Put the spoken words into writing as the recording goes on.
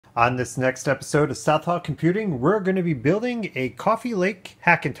On this next episode of Southall Computing, we're going to be building a Coffee Lake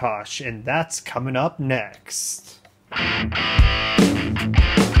Hackintosh, and that's coming up next.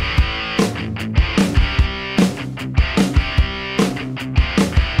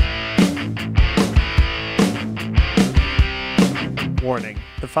 Warning: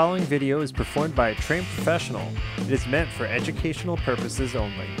 the following video is performed by a trained professional. It is meant for educational purposes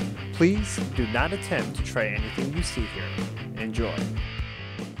only. Please do not attempt to try anything you see here. Enjoy.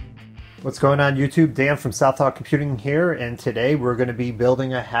 What's going on YouTube? Dan from Southall Computing here, and today we're going to be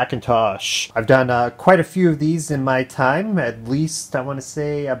building a Hackintosh. I've done quite a few of these in my time, at least I want to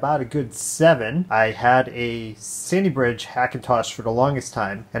say about a good 7. I had a Sandy Bridge Hackintosh for the longest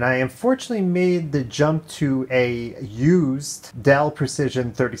time, and I unfortunately made the jump to a used Dell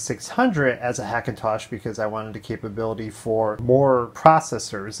Precision 3600 as a Hackintosh because I wanted the capability for more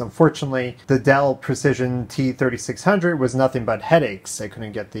processors. Unfortunately, the Dell Precision T3600 was nothing but headaches. I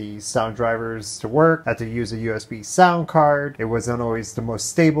couldn't get the sound drivers to work. I had to use a USB sound card. It wasn't always the most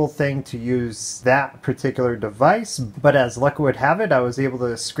stable thing to use that particular device, but as luck would have it, I was able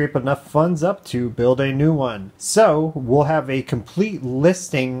to scrape enough funds up to build a new one. So we'll have a complete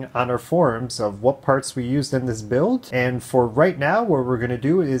listing on our forums of what parts we used in this build, and for right now what we're going to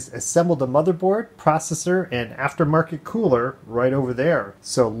do is assemble the motherboard, processor, and aftermarket cooler right over there.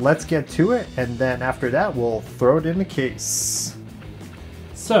 So let's get to it, and then after that we'll throw it in the case.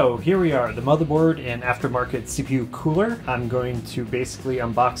 So here we are, the motherboard and aftermarket CPU cooler. I'm going to basically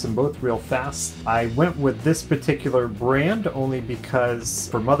unbox them both real fast. I went with this particular brand only because,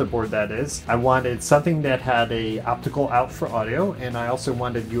 for motherboard that is, I wanted something that had a optical out for audio, and I also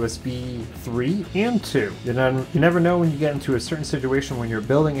wanted USB 3 and 2. You never know when you get into a certain situation when you're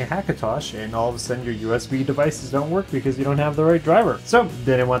building a Hackintosh and all of a sudden your USB devices don't work because you don't have the right driver. So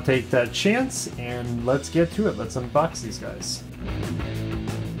didn't want to take that chance, and let's get to it. Let's unbox these guys.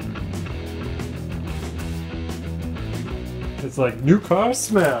 It's like new car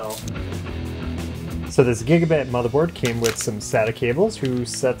smell. So this gigabit motherboard came with some SATA cables, 2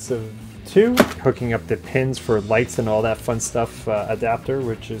 sets of 2, hooking up the pins for lights and all that fun stuff, adapter,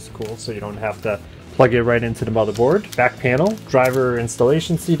 which is cool, so you don't have to plug it right into the motherboard. Back panel, driver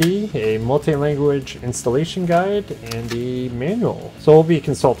installation CD, a multi-language installation guide, and a manual. So we'll be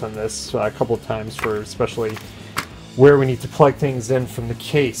consulting this a couple of times for especially where we need to plug things in from the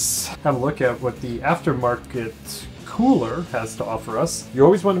case. Have a look at what the aftermarket cooler has to offer us. You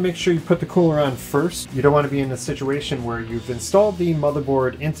always want to make sure you put the cooler on first. You don't want to be in a situation where you've installed the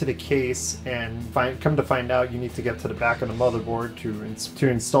motherboard into the case and come to find out you need to get to the back of the motherboard to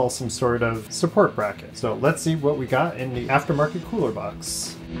install some sort of support bracket. So let's see what we got in the aftermarket cooler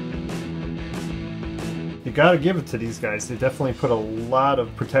box. You gotta give it to these guys. They definitely put a lot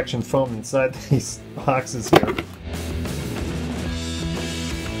of protection foam inside these boxes here.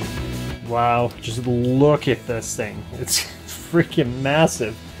 Wow, just look at this thing. It's freaking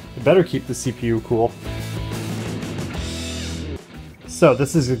massive. You better keep the CPU cool. So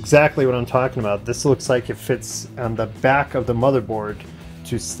this is exactly what I'm talking about. This looks like it fits on the back of the motherboard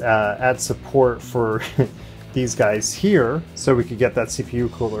to add support for these guys here so we could get that CPU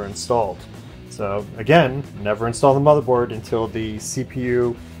cooler installed. So again, never install the motherboard until the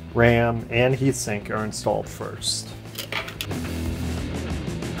CPU, RAM, and heatsink are installed first.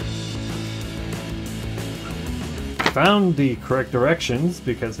 Found the correct directions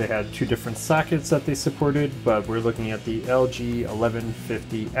because they had 2 different sockets that they supported, but we're looking at the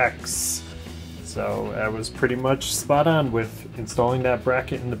LG1150X. So I was pretty much spot on with installing that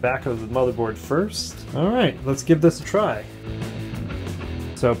bracket in the back of the motherboard first. Alright, let's give this a try.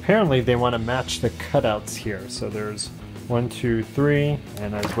 So apparently they want to match the cutouts here. So there's 1, 2, 3,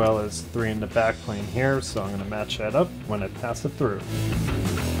 and as well as 3 in the back plane here. So I'm going to match that up when I pass it through.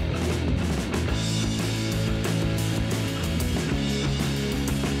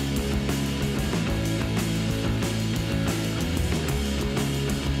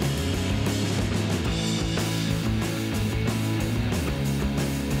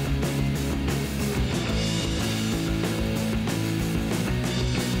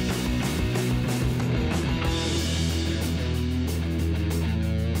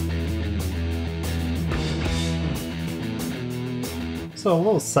 So a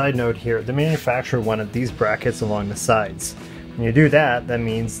little side note here, the manufacturer wanted these brackets along the sides. When you do that, that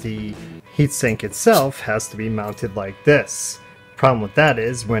means the heatsink itself has to be mounted like this. The problem with that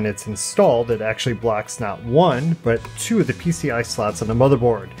is when it's installed, it actually blocks not 1, but 2 of the PCI slots on the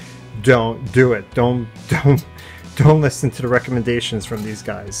motherboard. Don't do it. Don't listen to the recommendations from these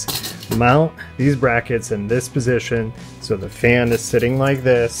guys. Mount these brackets in this position so the fan is sitting like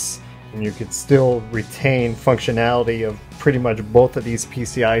this, and you could still retain functionality of pretty much both of these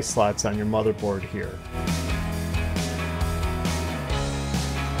PCI slots on your motherboard here.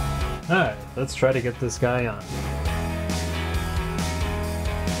 Alright, let's try to get this guy on.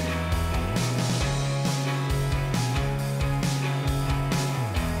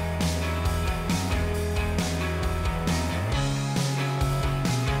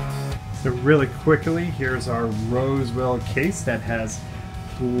 So really quickly, here's our Rosewell case that has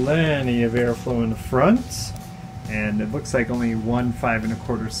plenty of airflow in the front, and it looks like only one 5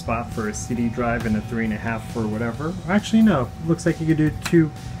 1/4 spot for a CD drive and a 3 1/2 for whatever. Actually no, it looks like you could do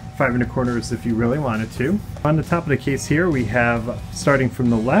two 5 1/4s if you really wanted to. On the top of the case here we have, starting from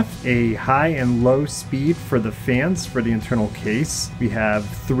the left, a high and low speed for the fans for the internal case. We have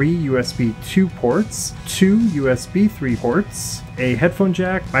 3 USB 2 ports, 2 USB 3 ports, a headphone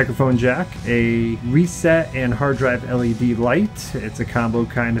jack, microphone jack, a reset and hard drive LED light, it's a combo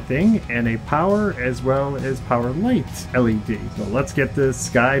kind of thing, and a power as well as power light LED. So let's get this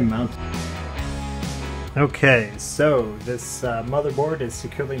guy mounted. Okay, so this motherboard is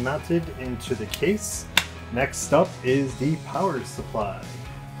securely mounted into the case. Next up is the power supply.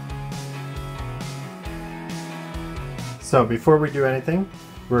 So before we do anything,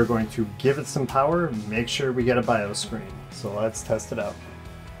 we're going to give it some power and make sure we get a BIOS screen. So let's test it out.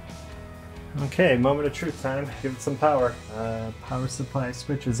 Okay, moment of truth time. Give it some power. Power supply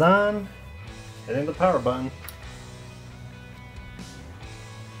switch is on. Hitting the power button.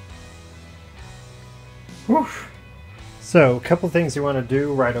 Whew. So a couple things you want to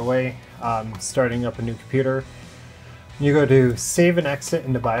do right away, starting up a new computer. You go to save and exit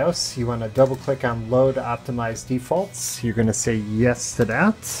into BIOS. You want to double click on load optimize defaults. You're going to say yes to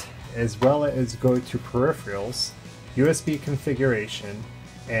that, as well as go to peripherals, USB configuration,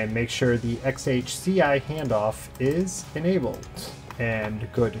 and make sure the XHCI handoff is enabled. And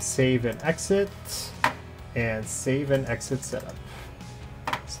go to save and exit setup.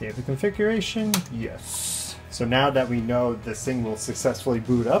 Save the configuration, yes. So now that we know this thing will successfully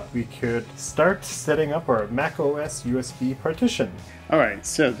boot up, we could start setting up our macOS USB partition. Alright,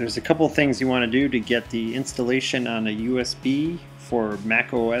 so there's a couple things you want to do to get the installation on a USB for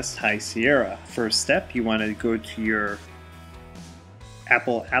macOS High Sierra. First step, you want to go to your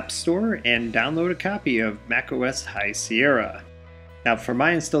Apple App Store and download a copy of macOS High Sierra. Now for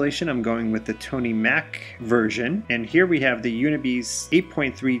my installation, I'm going with the Tony Mac version, and here we have the Unibeast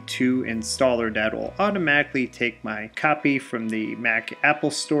 8.32 installer that will automatically take my copy from the Mac Apple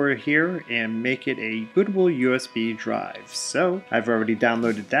Store here and make it a bootable USB drive. So I've already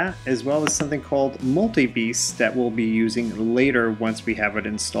downloaded that, as well as something called Multibeast that we'll be using later once we have it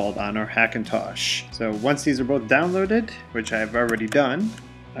installed on our Hackintosh. So once these are both downloaded, which I've already done,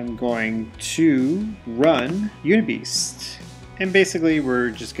 I'm going to run Unibeast. And basically we're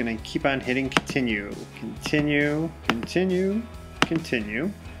just going to keep on hitting continue, continue, continue,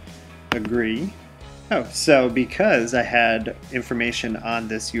 continue, agree. Oh, so because I had information on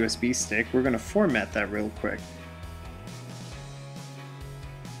this USB stick, we're going to format that real quick.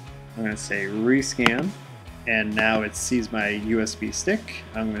 I'm going to say rescan, and now it sees my USB stick.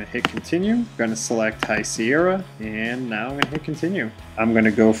 I'm going to hit continue, I'm going to select High Sierra, and now I'm going to hit continue. I'm going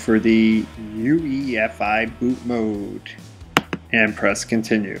to go for the UEFI boot mode and press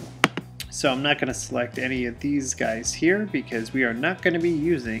continue. So I'm not going to select any of these guys here because we are not going to be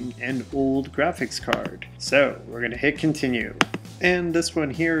using an old graphics card. So we're going to hit continue. And this one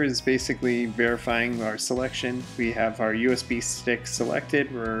here is basically verifying our selection. We have our USB stick selected.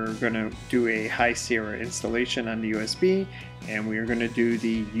 We're going to do a High Sierra installation on the USB, and we are going to do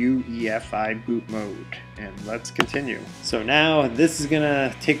the UEFI boot mode. And let's continue. So now this is going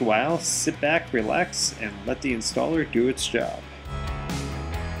to take a while. Sit back, relax, and let the installer do its job.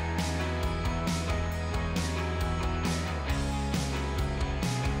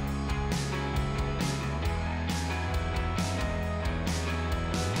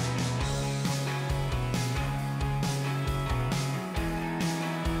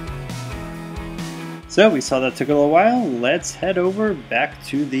 So we saw that took a little while. Let's head over back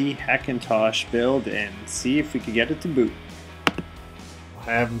to the Hackintosh build and see if we can get it to boot.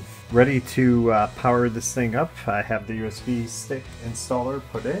 I'm ready to power this thing up. I have the USB stick installer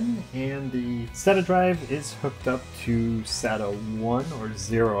put in, and the SATA drive is hooked up to SATA 1 or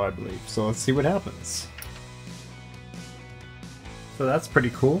 0, I believe. So let's see what happens. So that's pretty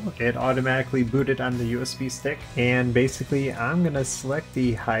cool. It automatically booted on the USB stick, and basically I'm gonna select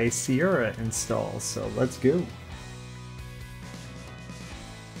the High Sierra install, so let's go.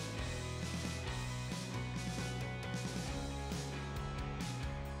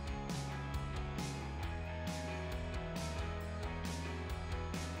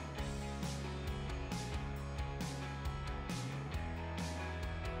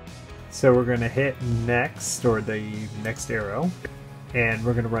 So we're going to hit next, or the next arrow, and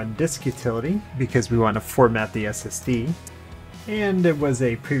we're going to run disk utility because we want to format the SSD. And it was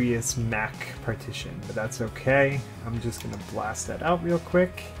a previous Mac partition, but that's okay. I'm just going to blast that out real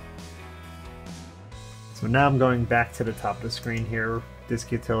quick. So now I'm going back to the top of the screen here,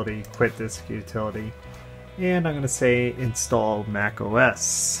 disk utility, quit disk utility, and I'm going to say install Mac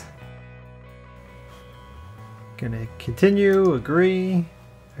OS. Going to continue, agree,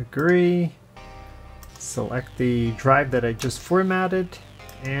 select the drive that I just formatted,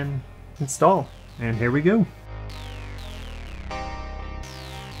 and install. And here we go.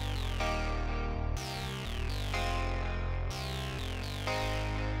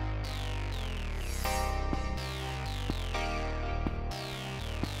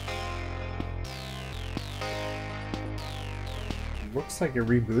 Looks like it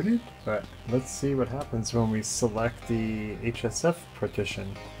rebooted, but let's see what happens when we select the HSF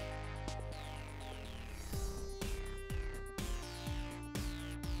partition.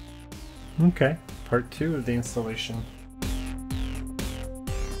 Okay, part 2 of the installation.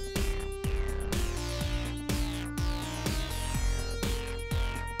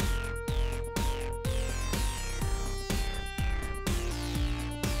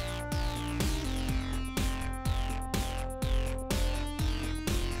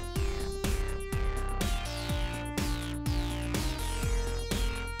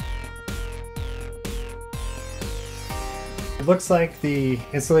 It looks like the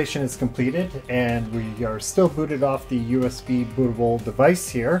installation is completed and we are still booted off the USB bootable device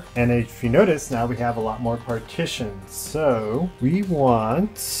here. And if you notice, now we have a lot more partitions. So we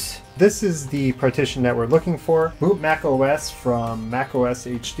want, this is the partition that we're looking for. Boot Mac OS from Mac OS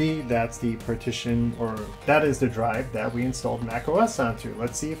HD. That's the partition, or that is the drive that we installed Mac OS onto.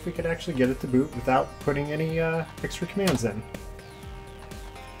 Let's see if we could actually get it to boot without putting any extra commands in.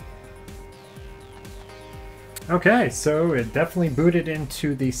 Okay, so it definitely booted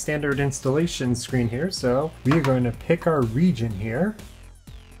into the standard installation screen here, so we are going to pick our region here.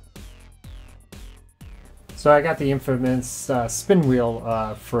 So I got the infamous spin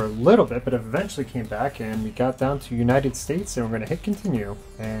wheel for a little bit, but it eventually came back and we got down to United States, and we're going to hit continue.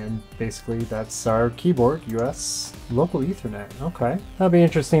 And basically that's our keyboard, US local Ethernet. Okay, that'll be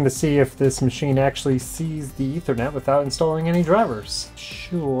interesting to see if this machine actually sees the Ethernet without installing any drivers.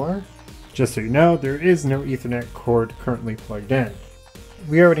 Sure. Just so you know, there is no Ethernet cord currently plugged in.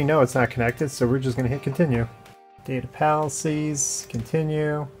 We already know it's not connected, so we're just going to hit continue. Data policies,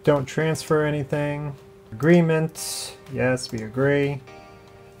 continue. Don't transfer anything. Agreement, yes, we agree.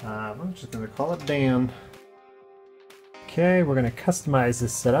 I'm just going to call it Dan. Okay, we're going to customize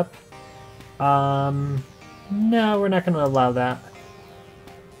this setup. No, we're not going to allow that.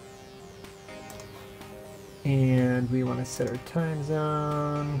 And we want to set our time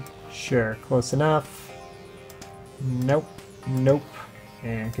zone. Sure, close enough. Nope, nope,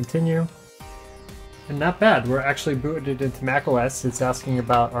 and continue. And not bad, we're actually booted into macOS. It's asking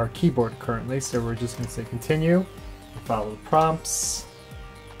about our keyboard currently, so we're just going to say continue. Follow the prompts.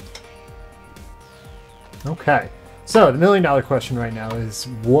 Okay, so the million-dollar question right now is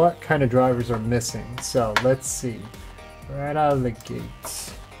what kind of drivers are missing? So let's see, right out of the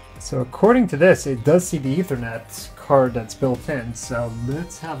gate. So according to this, it does see the Ethernet card that's built in. So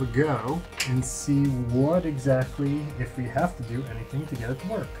let's have a go and see what exactly, if we have to do anything to get it to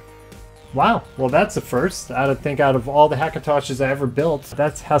work. Wow, well that's a first. I think out of all the Hackintoshes I ever built,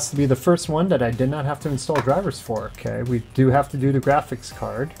 that has to be the first one that I did not have to install drivers for. Okay, we do have to do the graphics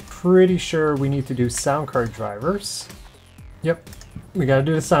card. Pretty sure we need to do sound card drivers. Yep, we gotta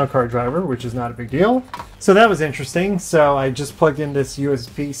do the sound card driver, which is not a big deal. So that was interesting. So I just plugged in this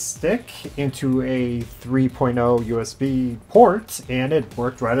USB stick into a 3.0 USB port and it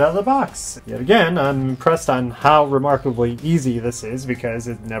worked right out of the box. Yet again, I'm impressed on how remarkably easy this is because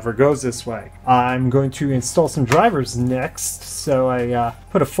it never goes this way. I'm going to install some drivers next. So I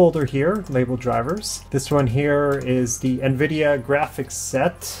put a folder here labeled drivers. This one here is the NVIDIA graphics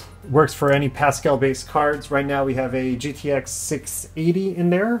set. Works for any Pascal-based cards. Right now we have a GTX 680 in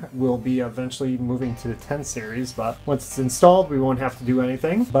there. We'll be eventually moving to the 10 series, but once it's installed, we won't have to do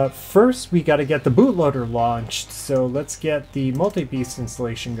anything. But first, we got to get the bootloader launched. So let's get the multi-beast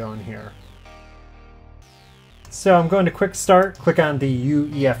installation going here. So I'm going to quick start, click on the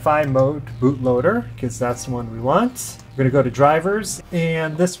UEFI mode bootloader, because that's the one we want. We're going to go to drivers,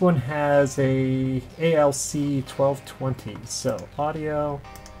 and this one has a ALC 1220. So audio,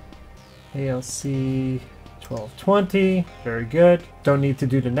 ALC 1220, very good. Don't need to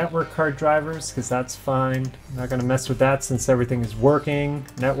do the network card drivers because that's fine. I'm not going to mess with that since everything is working.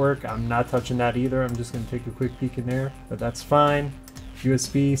 Network, I'm not touching that either. I'm just going to take a quick peek in there, but that's fine.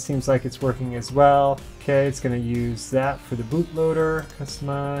 USB seems like it's working as well. Okay, it's going to use that for the bootloader.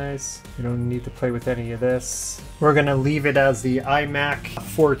 Customize. You don't need to play with any of this. We're going to leave it as the iMac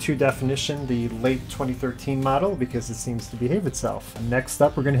 4.2 definition, the late 2013 model, because it seems to behave itself. Next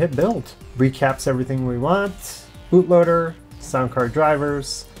up, we're going to hit build. Recaps everything we want. Bootloader, sound card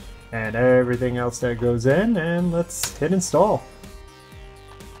drivers, and everything else that goes in, and let's hit install.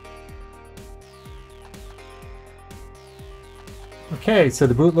 Okay, so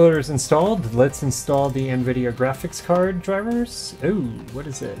the bootloader is installed. Let's install the NVIDIA graphics card drivers. Ooh, what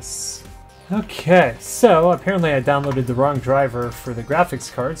is this? Okay, so apparently I downloaded the wrong driver for the graphics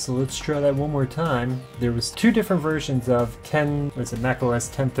card, so let's try that one more time. There was two different versions of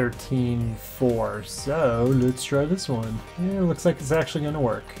macOS 10.13.4, so let's try this one. Yeah, it looks like it's actually going to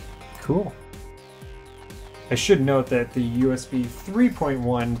work. Cool. I should note that the USB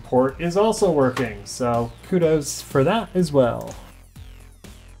 3.1 port is also working, so kudos for that as well.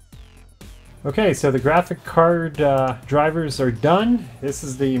 Okay, so the graphic card drivers are done. This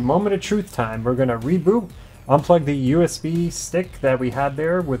is the moment of truth time. We're going to reboot, unplug the USB stick that we had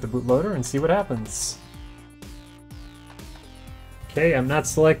there with the bootloader, and see what happens. Okay, I'm not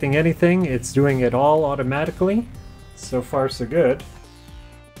selecting anything. It's doing it all automatically. So far, so good.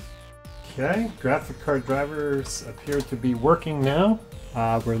 Okay, graphic card drivers appear to be working now.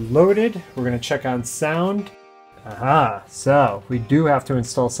 We're loaded. We're going to check on sound. Aha, so we do have to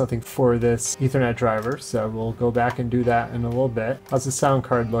install something for this Ethernet driver, so we'll go back and do that in a little bit. How's the sound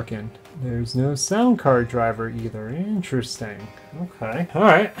card looking? There's no sound card driver either. Interesting. Okay,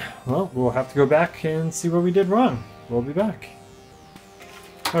 alright. Well, we'll have to go back and see what we did wrong. We'll be back.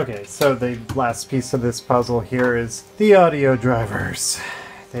 Okay, so the last piece of this puzzle here is the audio drivers.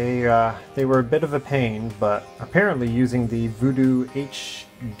 They were a bit of a pain, but apparently using the Voodoo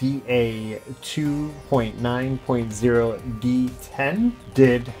HDA 2.9.0 D10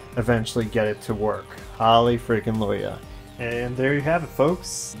 did eventually get it to work. Holly freaking Loya. And there you have it,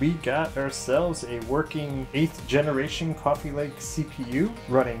 folks. We got ourselves a working 8th generation Coffee Lake CPU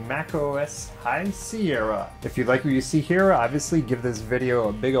running macOS High Sierra. If you like what you see here, obviously give this video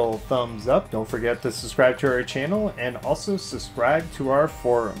a big old thumbs up. Don't forget to subscribe to our channel and also subscribe to our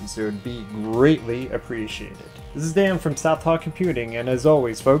forums. It would be greatly appreciated. This is Dan from South Hawk Computing, and as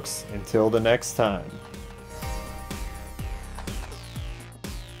always, folks, until the next time.